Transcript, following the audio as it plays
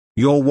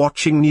You're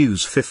watching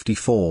News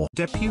 54.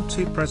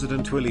 Deputy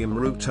President William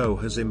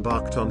Ruto has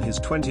embarked on his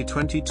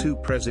 2022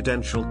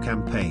 presidential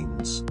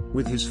campaigns,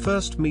 with his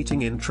first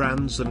meeting in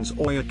Trans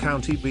Nzoia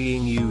County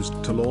being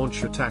used to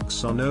launch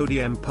attacks on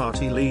ODM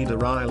party leader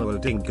Raila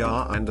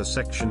Odinga and a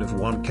section of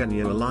One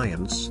Kenya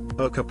Alliance,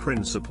 𝗓𝗏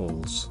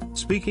principles.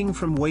 Speaking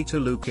from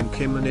Waterloo in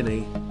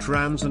Kimilili,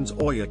 Trans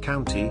Nzoia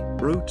County,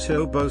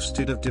 Ruto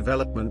boasted of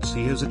developments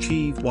he has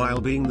achieved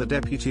while being the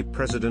deputy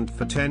president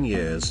for 10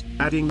 years,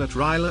 adding that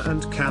Raila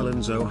and Kalonzo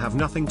have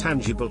nothing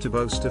tangible to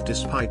boast of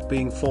despite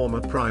being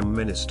former Prime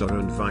Minister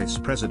and Vice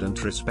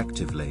President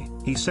respectively.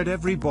 He said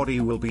everybody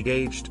will be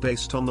gauged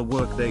based on the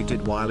work they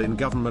did while in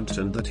government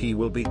and that he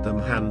will beat them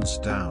hands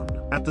down.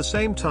 At the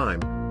same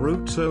time,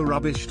 Ruto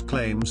rubbished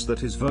claims that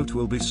his vote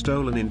will be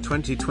stolen in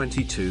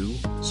 2022,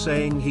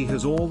 saying he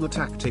has all the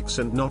tactics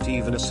and not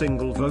even a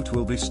single vote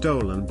will be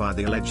stolen by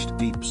the alleged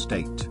deep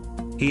state.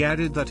 He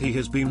added that he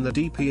has been the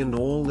DP and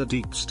all the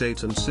deep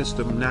state and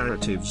system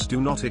narratives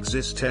do not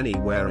exist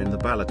anywhere in the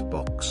ballot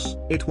box.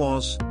 It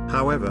was,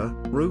 however,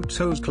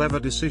 Ruto's clever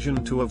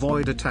decision to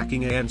avoid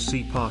attacking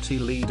ANC party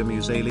leader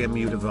Musalia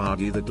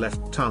Mudavadi that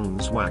left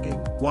tongues wagging.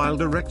 While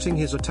directing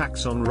his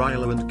attacks on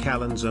Raila and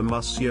Kalonzo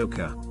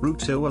Musyoka,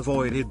 Ruto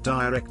avoided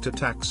direct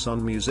attacks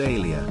on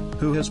Musalia,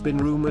 who has been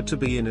rumored to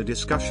be in a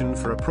discussion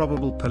for a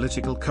probable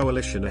political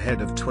coalition ahead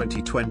of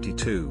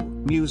 2022.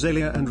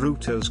 Musalia and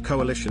Ruto's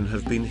coalition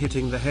have been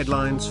hitting the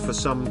headlines for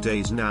some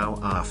days now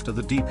after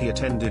the DP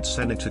attended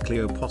Senator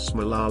𝗓𝗏𝗧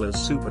𝗡𝗲𝗧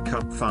Super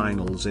Cup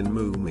finals in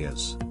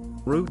Mumias.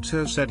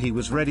 Ruto said he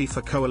was ready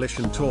for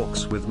coalition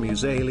talks with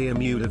Musalia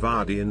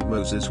Mudavadi and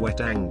Moses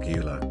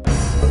Wetangula.